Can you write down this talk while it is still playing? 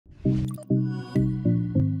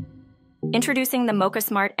Introducing the MOKO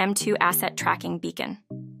M2 Asset Tracking Beacon,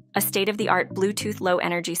 a state-of-the-art Bluetooth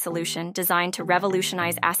low-energy solution designed to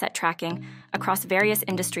revolutionize asset tracking across various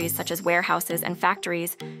industries such as warehouses and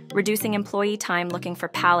factories, reducing employee time looking for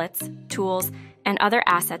pallets, tools, and other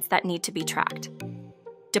assets that need to be tracked.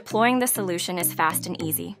 Deploying the solution is fast and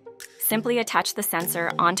easy. Simply attach the sensor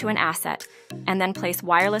onto an asset and then place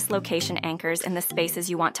wireless location anchors in the spaces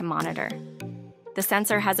you want to monitor. The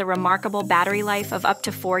sensor has a remarkable battery life of up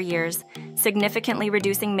to 4 years, significantly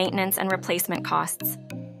reducing maintenance and replacement costs.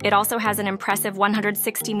 It also has an impressive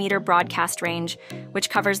 160-meter broadcast range, which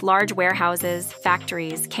covers large warehouses,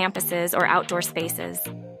 factories, campuses, or outdoor spaces.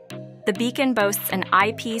 The beacon boasts an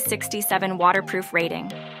IP67 waterproof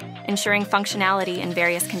rating, ensuring functionality in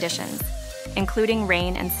various conditions, including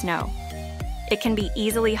rain and snow. It can be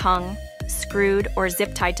easily hung, screwed, or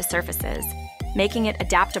zip-tied to surfaces, making it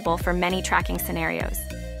adaptable for many tracking scenarios.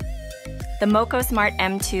 The MOKO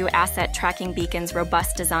M2 Asset Tracking Beacon's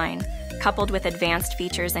robust design, coupled with advanced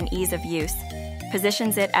features and ease of use,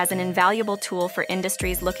 positions it as an invaluable tool for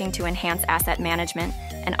industries looking to enhance asset management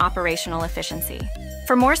and operational efficiency.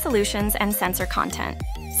 For more solutions and sensor content,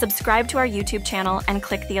 subscribe to our YouTube channel and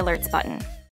click the alerts button.